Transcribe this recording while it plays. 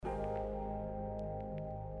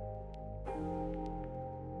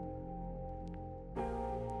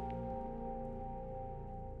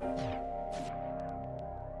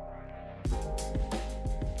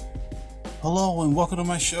Hello and welcome to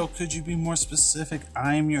my show, Could You Be More Specific?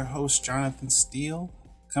 I am your host, Jonathan Steele,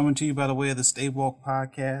 coming to you by the way of the Stay Woke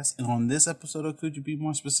podcast. And on this episode of Could You Be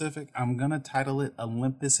More Specific, I'm going to title it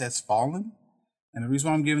Olympus Has Fallen. And the reason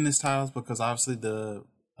why I'm giving this title is because obviously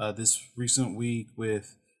this recent week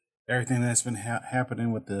with everything that's been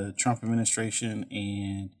happening with the Trump administration,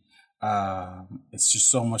 and it's just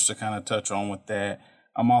so much to kind of touch on with that.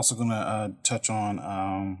 I'm also going to touch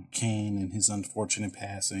on Kane and his unfortunate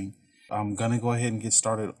passing. I'm going to go ahead and get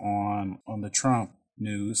started on the Trump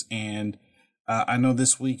news. And I know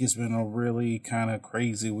this week has been a really kind of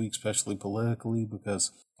crazy week, especially politically,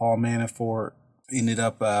 because Paul Manafort ended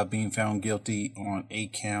up being found guilty on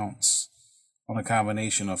 8 counts on a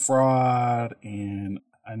combination of fraud. And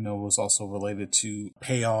I know it was also related to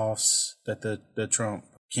payoffs that the Trump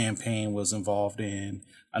campaign was involved in.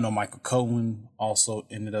 I know Michael Cohen also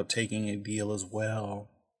ended up taking a deal as well.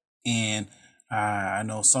 And I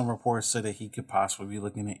know some reports said that he could possibly be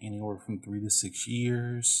looking at anywhere from 3 to 6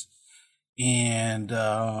 years. And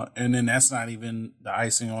then that's not even the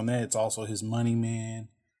icing on that. It's also his money man.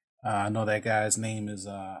 I know that guy's name is,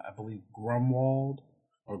 I believe, Grumwald.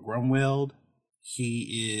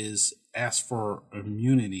 He is asked for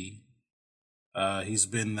immunity. He's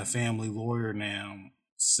been the family lawyer now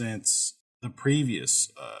since the previous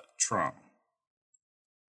Trump,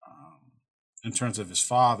 in terms of his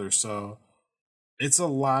father. So it's a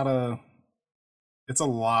lot of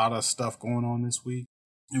stuff going on this week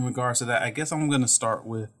in regards to that. I guess I'm going to start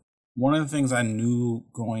with one of the things I knew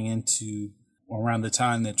going into around the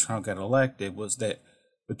time that Trump got elected was that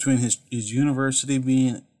between his university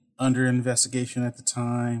being under investigation at the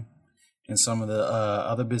time and some of the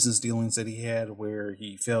other business dealings that he had where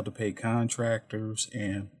he failed to pay contractors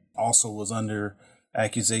and also was under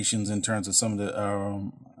accusations in terms of some of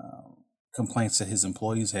the complaints that his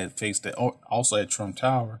employees had faced also at Trump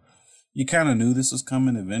Tower, you kind of knew this was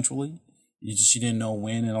coming eventually. You didn't know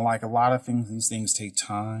when. And like a lot of things, these things take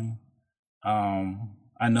time.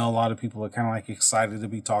 I know a lot of people are kind of like excited to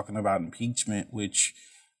be talking about impeachment, which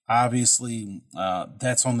obviously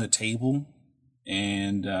that's on the table.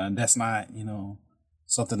 And that's not,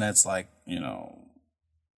 something that's like,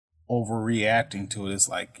 overreacting to it. It's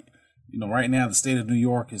like, right now the state of New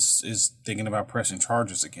York is thinking about pressing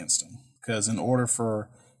charges against him. Because in order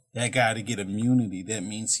for that guy to get immunity, that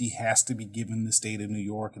means he has to be given the state of New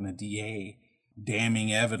York and the DA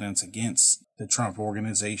damning evidence against the Trump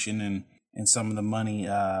organization and some of the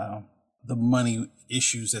money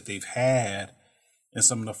issues that they've had and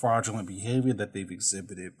some of the fraudulent behavior that they've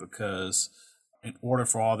exhibited. Because in order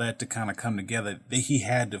for all that to kind of come together, he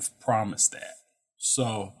had to promise that.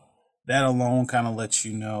 So that alone kind of lets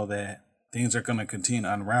you know that things are going to continue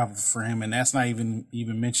to unravel for him. And that's not even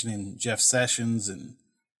mentioning Jeff Sessions and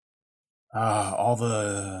all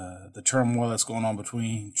the turmoil that's going on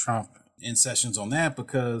between Trump and Sessions on that.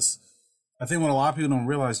 Because I think what a lot of people don't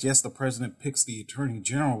realize, yes, the president picks the attorney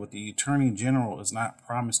general, but the attorney general is not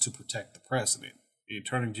promised to protect the president. The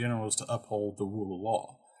attorney general is to uphold the rule of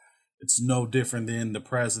law. It's no different than the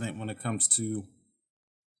president when it comes to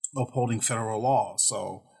upholding federal law.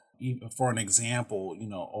 So, for an example,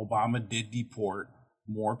 Obama did deport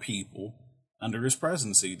more people under his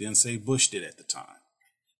presidency than, say, Bush did at the time.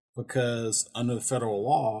 Because under the federal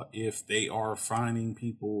law, if they are finding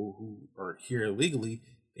people who are here illegally,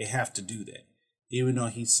 they have to do that. Even though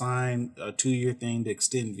he signed a 2-year thing to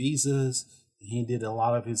extend visas, he did a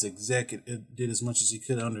lot of his did as much as he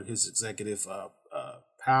could under his executive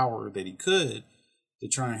power that he could to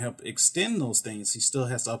try and help extend those things. He still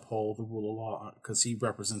has to uphold the rule of law because he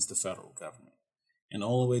represents the federal government. And the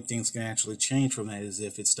only way things can actually change from that is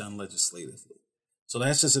if it's done legislatively. So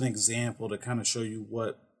that's just an example to kind of show you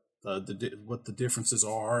what the differences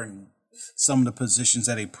are and some of the positions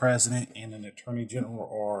that a president and an attorney general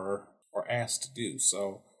are asked to do.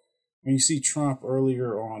 So when you see Trump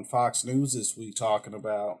earlier on Fox News this week talking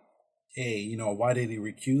about, hey, why did he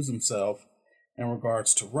recuse himself in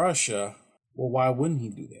regards to Russia? Well, why wouldn't he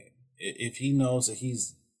do that? If he knows that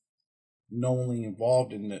he's knowingly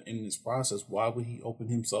involved in this process, why would he open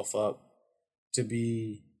himself up to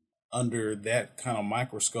be under that kind of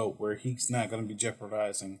microscope where he's not going to be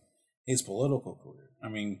jeopardizing his political career? I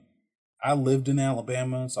mean, I lived in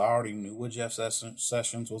Alabama, so I already knew what Jeff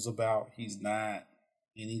Sessions was about. He's not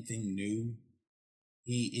anything new.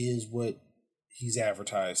 He is what he's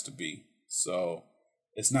advertised to be. So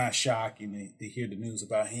it's not shocking to hear the news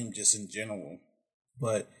about him just in general.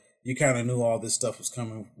 But you kind of knew all this stuff was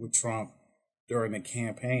coming with Trump during the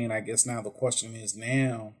campaign. I guess now the question is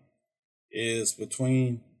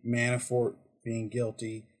between Manafort being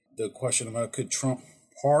guilty, the question about could Trump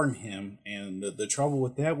pardon him. And the trouble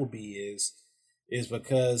with that would be is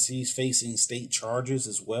because he's facing state charges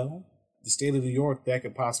as well. The state of New York, that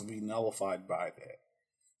could possibly be nullified by that.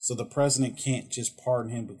 So the president can't just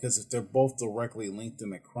pardon him, because if they're both directly linked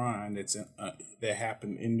in a crime that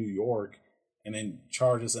happened in New York, and then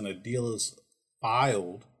charges and a deal is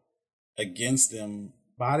filed against them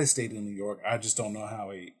by the state of New York, I just don't know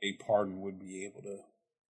how a pardon would be able to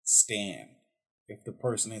stand if the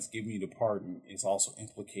person that's giving you the pardon is also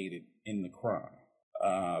implicated in the crime.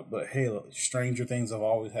 But hey, look, stranger things have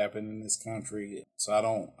always happened in this country, so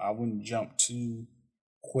I wouldn't jump too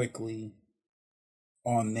quickly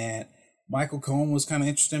on that. Michael Cohen was kind of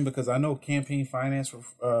interesting, because I know campaign finance for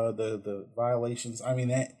the violations. I mean,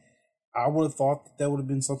 that I would have thought that would have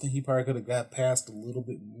been something he probably could have got past a little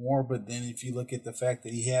bit more. But then if you look at the fact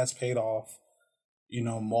that he has paid off,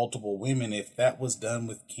 multiple women, if that was done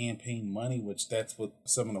with campaign money, which that's what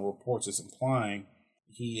some of the reports is implying,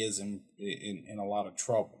 he is in a lot of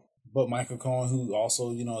trouble. But Michael Cohen, who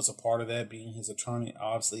also, is a part of that, being his attorney,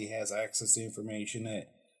 obviously has access to information that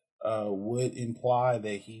would imply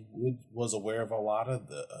that he was aware of a lot of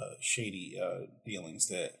the shady dealings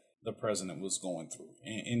that the president was going through.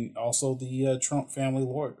 And also the Trump family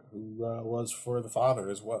lawyer, who was for the father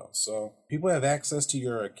as well. So people have access to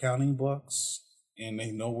your accounting books, and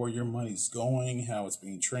they know where your money's going, how it's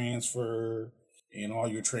being transferred, and all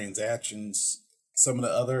your transactions. Some of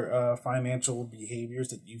the other financial behaviors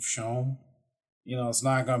that you've shown, it's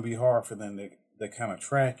not going to be hard for them to kind of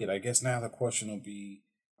track it. I guess now the question will be,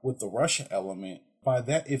 with the Russia element, by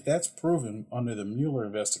that, if that's proven under the Mueller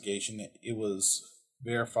investigation that it was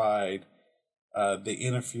verified, they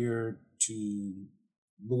interfered to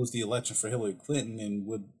lose the election for Hillary Clinton, and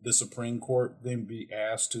would the Supreme Court then be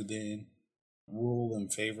asked to then rule in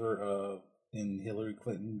favor of Hillary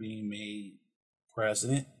Clinton being made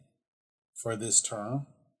president for this term,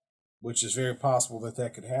 which is very possible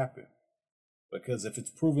that could happen. Because if it's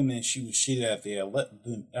proven that she was cheated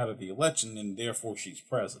out of the election, then therefore she's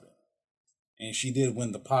president. And she did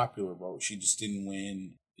win the popular vote. She just didn't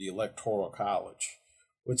win the electoral college,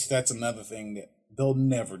 which that's another thing that they'll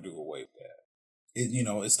never do away with that.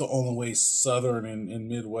 It's the only way Southern and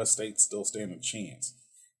Midwest states still stand a chance.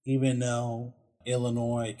 Even though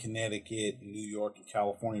Illinois, Connecticut, New York, and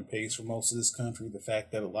California pays for most of this country, the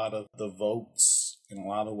fact that a lot of the votes and a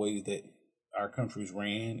lot of ways that our country's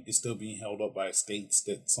ran is still being held up by states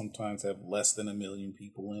that sometimes have less than 1 million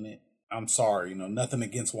people in it. I'm sorry, nothing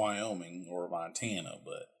against Wyoming or Montana,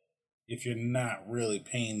 but if you're not really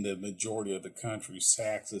paying the majority of the country's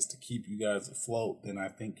taxes to keep you guys afloat, then I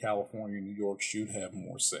think California and New York should have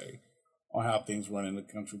more say on how things run in the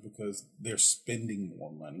country, because they're spending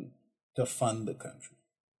more money to fund the country.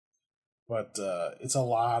 But it's a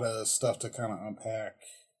lot of stuff to kind of unpack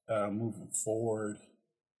moving forward.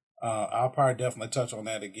 I'll probably definitely touch on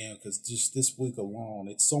that again, because just this week alone,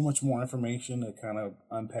 it's so much more information to kind of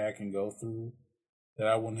unpack and go through that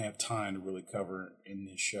I wouldn't have time to really cover in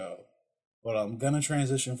this show. But I'm going to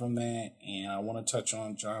transition from that, and I want to touch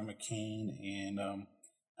on John McCain. And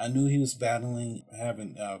I knew he was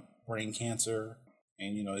having brain cancer,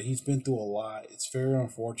 and, he's been through a lot. It's very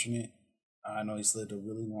unfortunate. I know he's lived a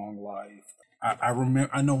really long life.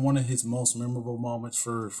 I know one of his most memorable moments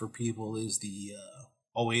for people is the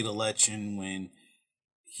 2008 election, when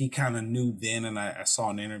he kind of knew then, and I saw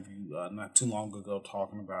an interview not too long ago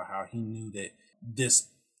talking about how he knew that this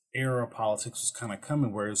era of politics was kind of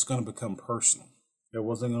coming, where it's going to become personal. It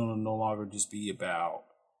wasn't going to no longer just be about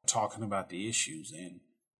talking about the issues and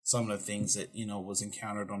some of the things that, was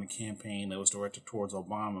encountered on the campaign that was directed towards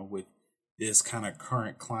Obama, with this kind of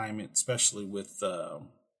current climate, especially with the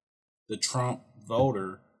Trump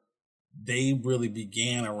voter. They really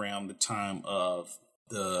began around the time of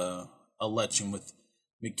the election with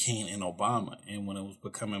McCain and Obama, and when it was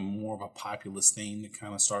becoming more of a populist thing that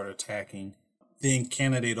kind of started attacking then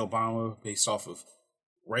candidate Obama based off of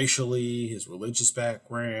racially, his religious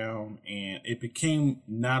background, and it became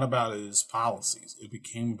not about his policies. It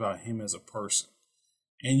became about him as a person.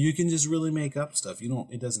 And you can just really make up stuff.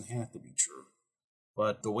 It doesn't have to be true.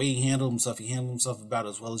 But the way he handled himself about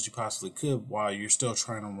as well as you possibly could while you're still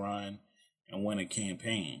trying to run and win a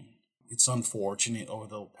campaign. It's unfortunate over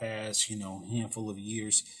the past, handful of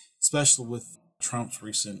years, especially with Trump's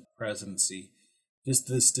recent presidency, just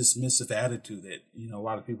this dismissive attitude that, a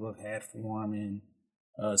lot of people have had for him, and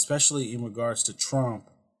especially in regards to Trump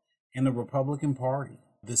and the Republican Party.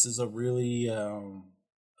 This is a really a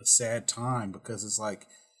sad time, because it's like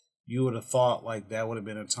you would have thought like that would have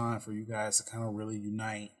been a time for you guys to kind of really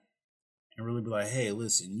unite and really be like, hey,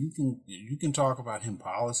 listen, you can talk about him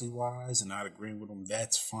policy wise and not agreeing with him.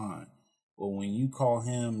 That's fine. But when you call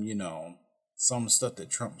him, some of the stuff that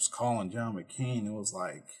Trump was calling John McCain, it was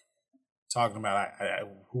like talking about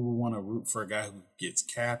who would want to root for a guy who gets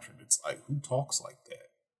captured. It's like, who talks like that?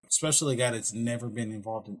 Especially a guy that's never been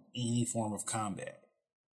involved in any form of combat.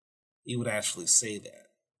 He would actually say that.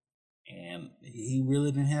 And he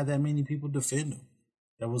really didn't have that many people defend him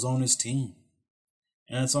that was on his team.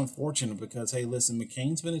 And it's unfortunate because, hey, listen,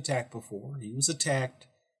 McCain's been attacked before. He was attacked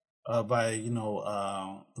by,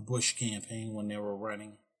 the Bush campaign when they were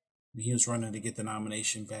running. He was running to get the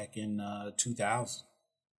nomination back in 2000.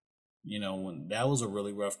 When that was a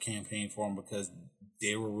really rough campaign for him because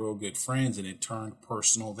they were real good friends and it turned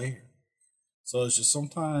personal there. So it's just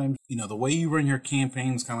sometimes, the way you run your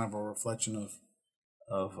campaign is kind of a reflection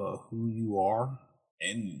of who you are.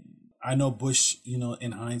 And I know Bush,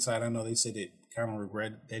 in hindsight, I know they said it kind of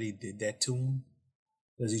regretted that he did that to him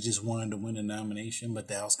because he just wanted to win a nomination, but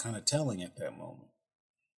that was kind of telling at that moment.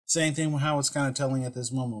 Same thing with how it's kind of telling at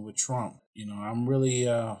this moment with Trump. I'm really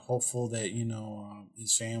hopeful that,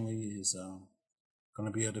 his family is going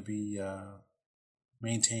to be able to be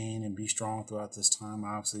maintained and be strong throughout this time.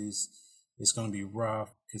 Obviously, it's going to be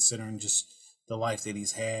rough considering just the life that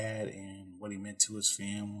he's had and what he meant to his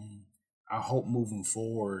family. I hope moving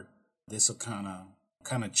forward, this will kind of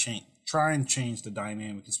try and change the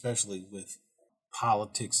dynamic, especially with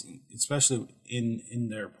politics, especially in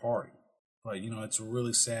their party. But, it's a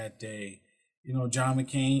really sad day. John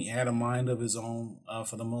McCain had a mind of his own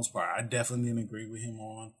for the most part. I definitely didn't agree with him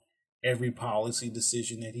on every policy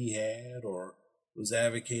decision that he had or was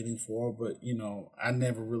advocating for. But, I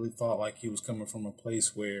never really thought like he was coming from a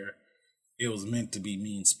place where it was meant to be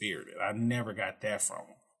mean-spirited. I never got that from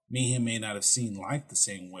him. Me and him may not have seen life the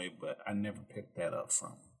same way, but I never picked that up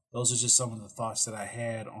from him. Those are just some of the thoughts that I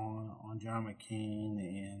had on John McCain,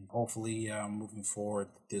 and hopefully moving forward,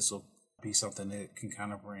 this will be something that can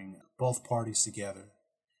kind of bring both parties together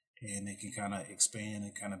and they can kind of expand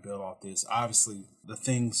and kind of build off this. Obviously, the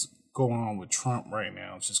things going on with Trump right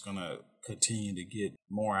now is just going to continue to get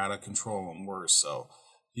more out of control and worse. So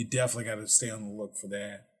you definitely got to stay on the look for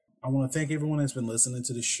that. I want to thank everyone that's been listening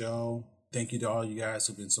to the show. Thank you to all you guys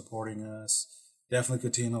who've been supporting us. Definitely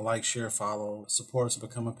continue to like, share, follow, support us, and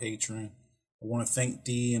become a patron. I want to thank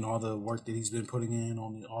D and all the work that he's been putting in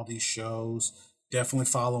on all these shows. Definitely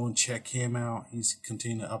follow and check him out. He's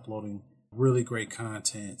continuing uploading really great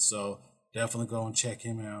content. So definitely go and check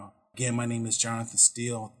him out. Again, my name is Jonathan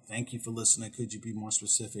Steele. Thank you for listening. Could you be more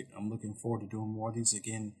specific? I'm looking forward to doing more of these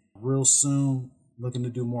again real soon. Looking to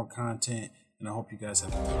do more content. And I hope you guys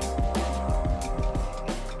have a good day.